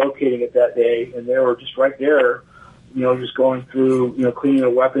 We were locating it that day, and they were just right there, just going through, cleaning their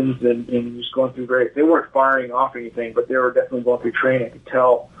weapons and just going through various. They weren't firing off anything, but they were definitely going through training. I could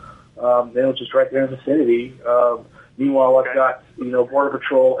tell. They were just right there in the vicinity. Meanwhile, I've got, Border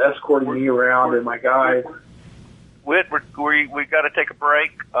Patrol escorting me around and my guys. Whit, we got to take a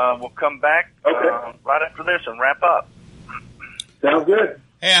break. We'll come back right after this and wrap up. Sounds good.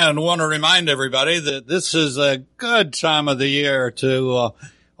 And want to remind everybody that this is a good time of the year to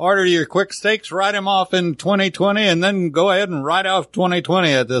order your quick steaks, write them off in 2020, and then go ahead and write off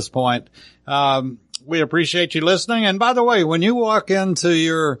 2020 at this point. We appreciate you listening. And by the way, when you walk into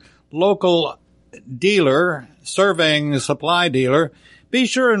your local dealer, surveying supply dealer, be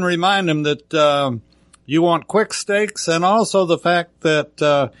sure and remind them that you want quick steaks, and also the fact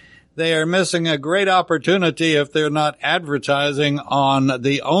that they are missing a great opportunity if they're not advertising on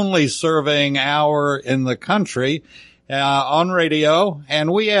the only surveying hour in the country on radio.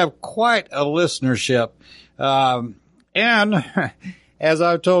 And we have quite a listenership. And as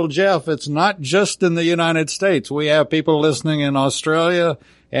I've told Jeff, it's not just in the United States. We have people listening in Australia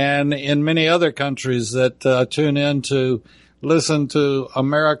and in many other countries that tune in to listen to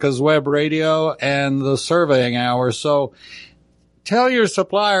America's Web Radio and the Surveying Hour. So tell your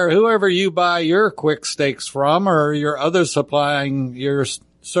supplier, whoever you buy your quick stakes from or your other supplying your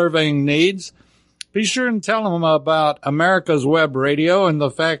surveying needs, be sure and tell them about America's Web Radio and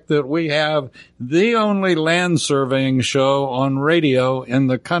the fact that we have the only land surveying show on radio in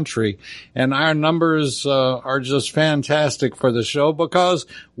the country. And our numbers are just fantastic for the show because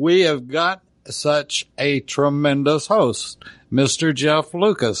we have got such a tremendous host, Mr. Jeff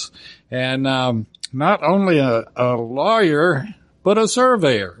Lucas. And not only a lawyer, but a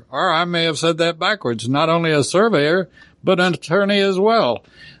surveyor. Or I may have said that backwards. Not only a surveyor, but an attorney as well.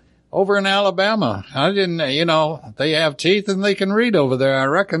 Over in Alabama. I didn't, they have teeth and they can read over there, I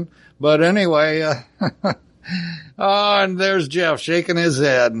reckon. But anyway, and there's Jeff shaking his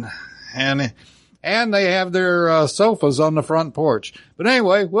head. And they have their sofas on the front porch. But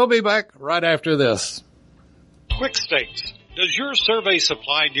anyway, we'll be back right after this. Quick stakes. Does your survey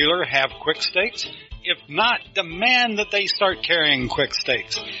supply dealer have quick stakes? If not, demand that they start carrying quick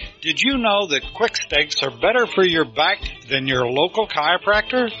stakes. Did you know that quick stakes are better for your back than your local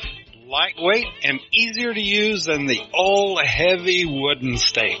chiropractor? Lightweight and easier to use than the old heavy wooden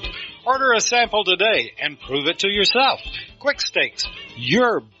stake. Order a sample today and prove it to yourself. Quick Stakes,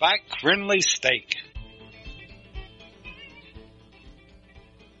 your back-friendly stake.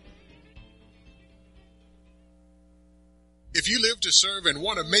 If you live to serve and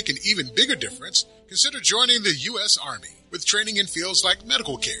want to make an even bigger difference, consider joining the U.S. Army. With training in fields like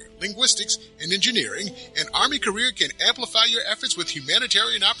medical care, linguistics, and engineering, an Army career can amplify your efforts with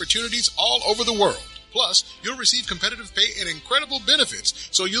humanitarian opportunities all over the world. Plus, you'll receive competitive pay and incredible benefits,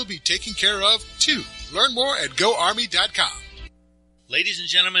 so you'll be taken care of, too. Learn more at GoArmy.com. Ladies and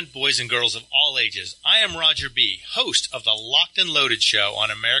gentlemen, boys and girls of all ages, I am Roger B., host of the Locked and Loaded Show on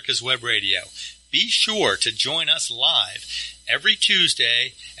America's Web Radio. Be sure to join us live every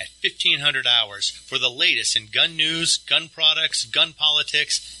Tuesday at 1500 hours for the latest in gun news, gun products, gun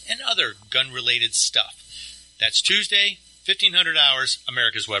politics, and other gun-related stuff. That's Tuesday, 1500 hours,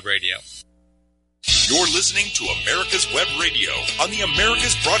 America's Web Radio. You're listening to America's Web Radio on the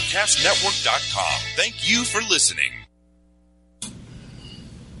AmericasBroadcastNetwork.com. Thank you for listening.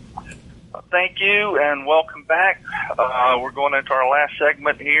 Thank you, and welcome back. We're going into our last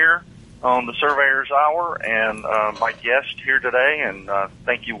segment here on the Surveyor's Hour, and my guest here today, and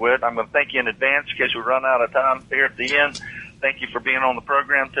thank you, Whit. I'm going to thank you in advance in case we run out of time here at the end. Thank you for being on the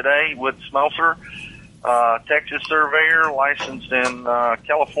program today. Whit Smelser, Texas surveyor, licensed in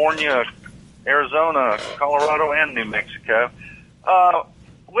California, Arizona, Colorado, and New Mexico.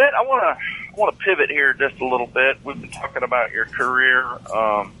 Whit, I want to pivot here just a little bit. We've been talking about your career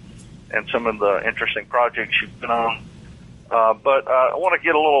and some of the interesting projects you've been on, but I want to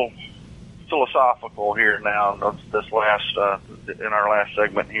get a little philosophical here now in our last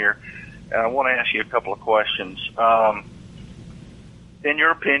segment here, and I want to ask you a couple of questions. In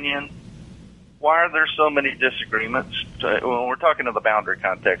your opinion, why are there so many disagreements? When we're talking in the boundary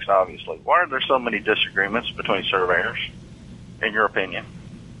context, obviously, why are there so many disagreements between surveyors? In your opinion,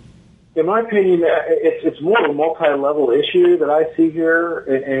 in my opinion, it's more of a multi-level issue that I see here,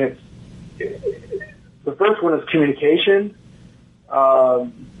 and the first one is communication.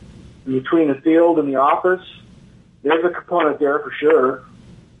 Between the field and the office, there's a component there for sure.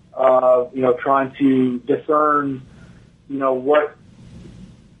 Trying to discern, what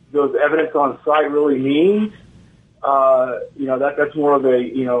those evidence on site really means. That's more of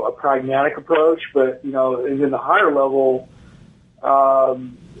a pragmatic approach. But and in the higher level, the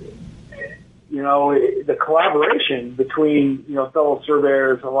collaboration between fellow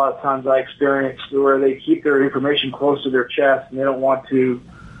surveyors. A lot of times I experience where they keep their information close to their chest and they don't want to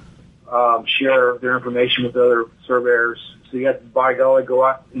share their information with other surveyors. So you have to, by golly, go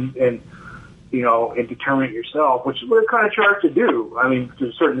out and determine it yourself, which we're kind of charged to do. I mean, to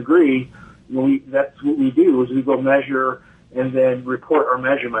a certain degree, that's what we do, is we go measure and then report our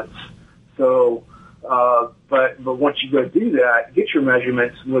measurements. So, but once you go do that, get your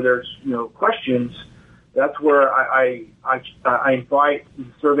measurements where there's, questions, that's where I invite the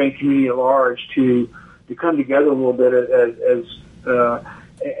surveying community at large to come together a little bit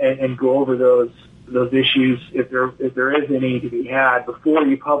and go over those issues if there is any to be had before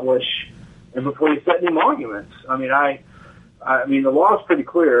you publish and before you set any monuments. I mean, I mean, the law is pretty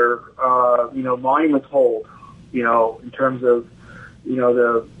clear. Monuments hold, in terms of,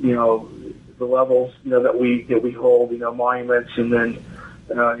 the levels, that we hold, monuments, and then,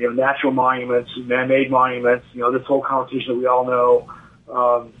 natural monuments, man-made monuments, this whole competition that we all know.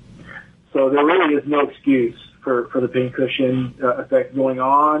 So there really is no excuse for the pincushion effect going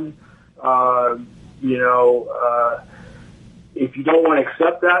on. If you don't want to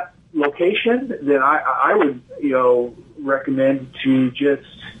accept that location, then I would, recommend to just,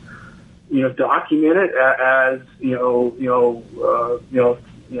 document it as,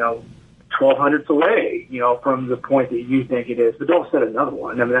 1,200s away, from the point that you think it is. But don't set another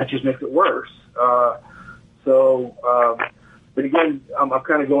one. I mean, that just makes it worse. But again, I'm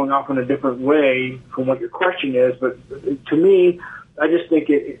kind of going off in a different way from what your question is. But to me, I just think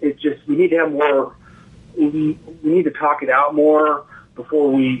we need to have more. We need to talk it out more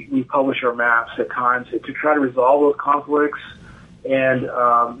before we publish our maps at times to try to resolve those conflicts and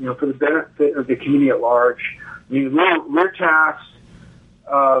for the benefit of the community at large. I mean, we're tasked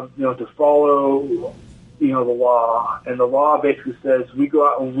to follow the law, and the law basically says we go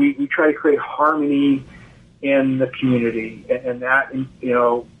out and we try to create harmony in the community, and that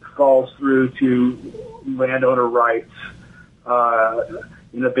falls through to landowner rights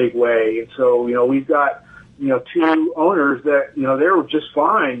in a big way. And so we've got two owners that they were just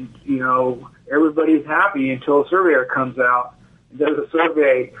fine. Everybody's happy until a surveyor comes out and does a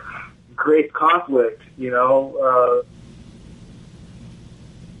survey, creates conflict. Yeah,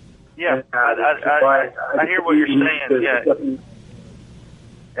 I hear what you're saying. Yeah.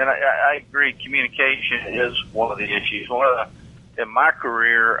 And I agree. Communication is one of the issues. In my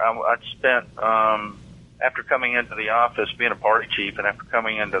career, I spent, after coming into the office, being a party chief, and after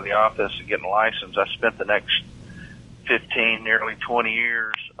coming into the office and getting licensed, I spent the next 15, nearly 20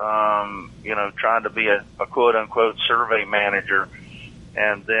 years, trying to be a quote unquote survey manager.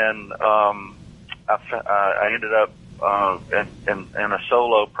 And then, I ended up, in a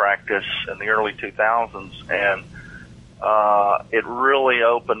solo practice in the early 2000s, and it really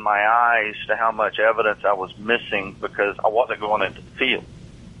opened my eyes to how much evidence I was missing because I wasn't going into the field.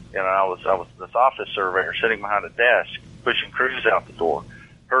 I was this office surveyor sitting behind a desk, pushing crews out the door,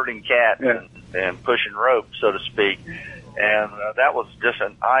 herding cats and pushing rope, so to speak. And that was just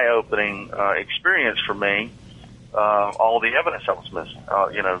an eye-opening experience for me. All the evidence I was missing,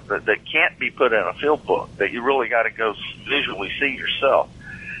 that can't be put in a field book, that you really got to go visually see yourself.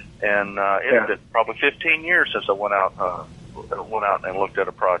 And it had been probably 15 years since I went out and looked at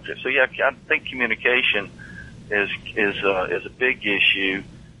a project. So yeah, I think communication is a big issue.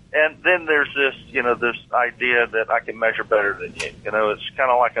 And then there's this, this idea that I can measure better than you. It's kind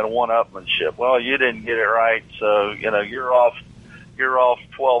of like a one-upmanship. Well, you didn't get it right, so you're off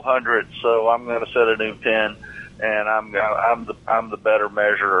 1,200. So I'm going to set a new pin, and I'm the better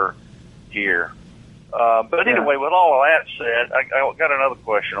measurer here. But anyway, with all of that said, I got another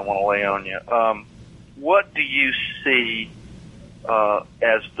question I want to lay on you. What do you see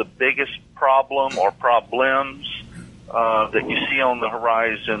as the biggest problem or problems that you see on the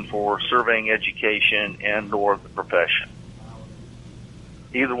horizon for surveying education and or the profession?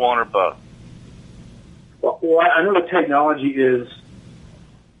 Either one or both. Well, I know the technology is,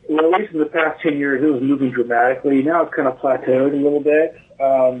 at least in the past 10 years, it was moving dramatically. Now it's kind of plateaued a little bit.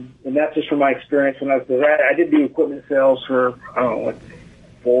 And that's just from my experience when I did do equipment sales for, 4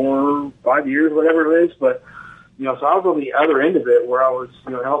 or 5 years, whatever it is. But, so I was on the other end of it where I was,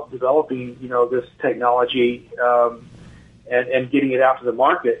 help developing, this technology, and getting it out to the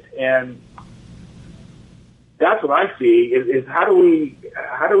market. And that's what I see is how do we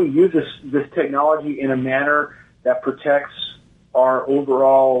use this technology in a manner that protects our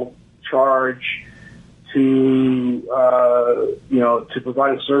overall charge to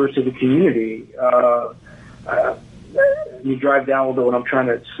provide a service to the community. You drive down a little bit. What I'm trying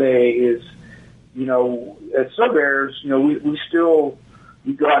to say is, as surveyors, we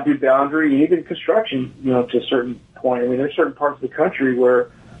go out and do boundary and even construction, to a certain point. I mean, there's certain parts of the country where,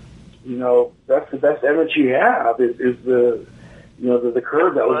 that's the best evidence you have is the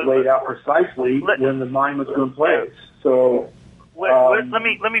curve that was laid out precisely when the mine was in place. So. Let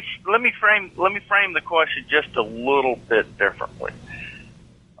me frame the question just a little bit differently.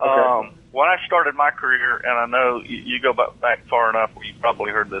 Okay. When I started my career, and I know you go back far enough where you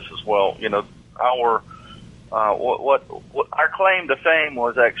probably heard this as well. Our claim to fame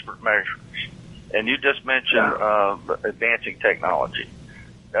was expert measurers, and you just mentioned advancing technology.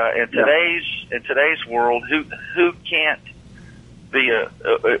 In today's world, who can't be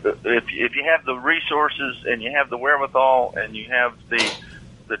if you have the resources and you have the wherewithal and you have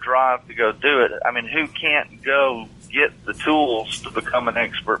the the drive to go do it. I mean, who can't go get the tools to become an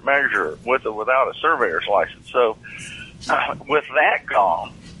expert measurer with or without a surveyor's license? So with that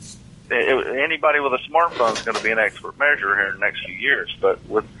gone, anybody with a smartphone is going to be an expert measurer here in the next few years. But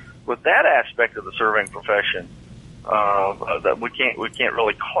with that aspect of the surveying profession, that we can't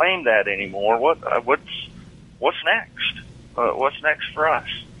really claim that anymore. What's next? What's next for us?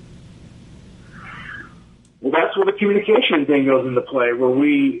 Well, that's where the communication thing goes into play, where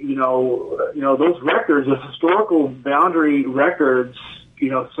we, those records, those historical boundary records,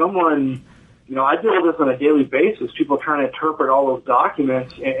 someone, I deal with this on a daily basis, people trying to interpret all those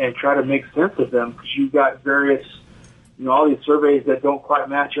documents and try to make sense of them, because you've got various, all these surveys that don't quite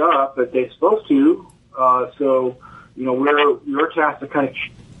match up, but they're supposed to. So, we're tasked to kind of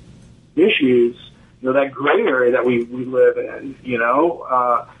issues, that gray area that we live in,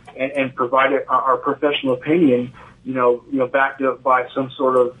 and provide our professional opinion, backed up by some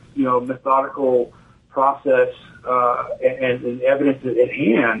sort of, methodical process, and evidence at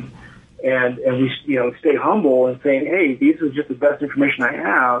hand. And we, stay humble and saying, hey, this is just the best information I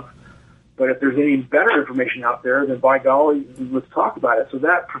have. But if there's any better information out there, then by golly, let's talk about it. So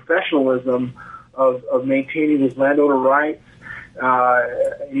that professionalism of maintaining his landowner rights,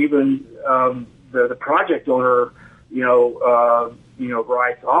 even the project owner,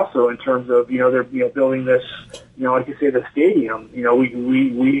 rights also, in terms of, they're, building this, like you say, the stadium.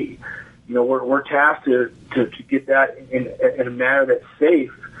 We're tasked to get that in a manner that's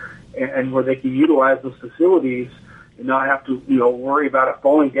safe and where they can utilize those facilities and not have to, worry about it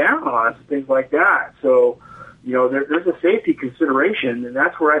falling down on us and things like that. So, there's a safety consideration, and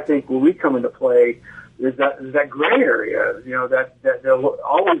that's where I think when we come into play is that gray area, that they'll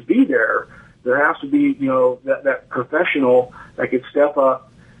always be there. There has to be, that professional that could step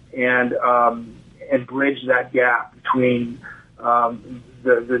up and bridge that gap between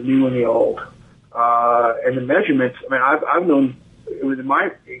the new and the old. And the measurements, I mean, I've known, it was in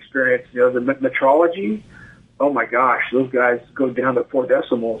my experience, the metrology, oh my gosh, those guys go down to 4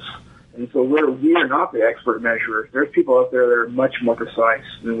 decimals. And so we are not the expert measurers. There's people out there that are much more precise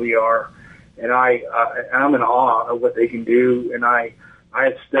than we are. And I'm in awe of what they can do. And I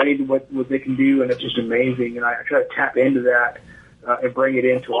have studied what they can do, and it's just amazing. And I try to tap into that and bring it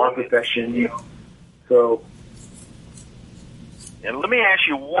into our profession. So, and let me ask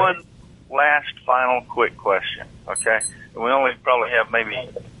you one last, final, quick question. Okay, and we only probably have maybe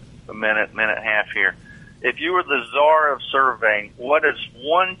a minute and a half here. If you were the czar of surveying, what is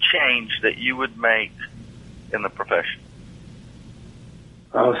one change that you would make in the profession?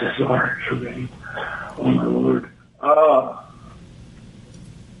 I was the czar of surveying. Oh my Lord.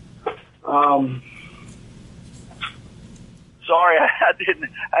 Sorry, I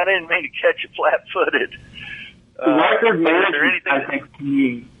didn't mean to catch you flat-footed. Record management, I think, to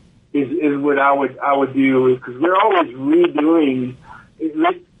me, is what I would do, because we're always redoing.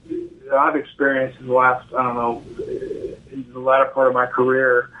 I've experienced in the last, in the latter part of my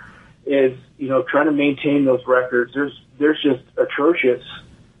career, is trying to maintain those records. There's just atrocious,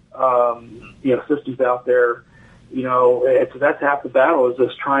 systems out there. So that's half the battle, is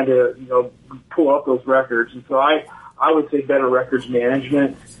just trying to pull up those records. And so I would say better records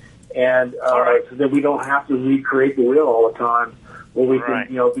management, and so that we don't have to recreate the wheel all the time. Well, we can,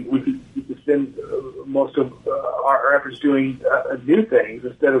 we can spend most of our efforts doing new things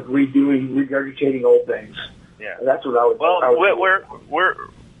instead of regurgitating old things. Yeah, that's what I would. Well,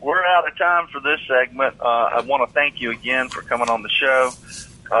 we're out of time for this segment. I want to thank you again for coming on the show,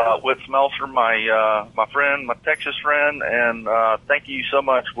 Whit Smelser, my friend, my Texas friend, and thank you so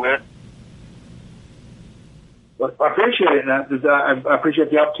much, Whit. Well, I appreciate it, and I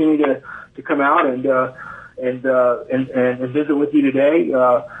appreciate the opportunity to come out and visit with you today.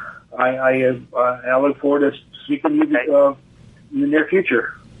 I look forward to speaking with you in the near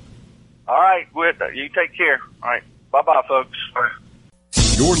future. All right, Whit, you take care. All right, bye-bye, folks. All right.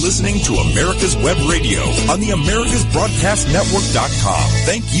 You're listening to America's Web Radio on the AmericasBroadcastNetwork.com.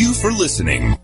 Thank you for listening.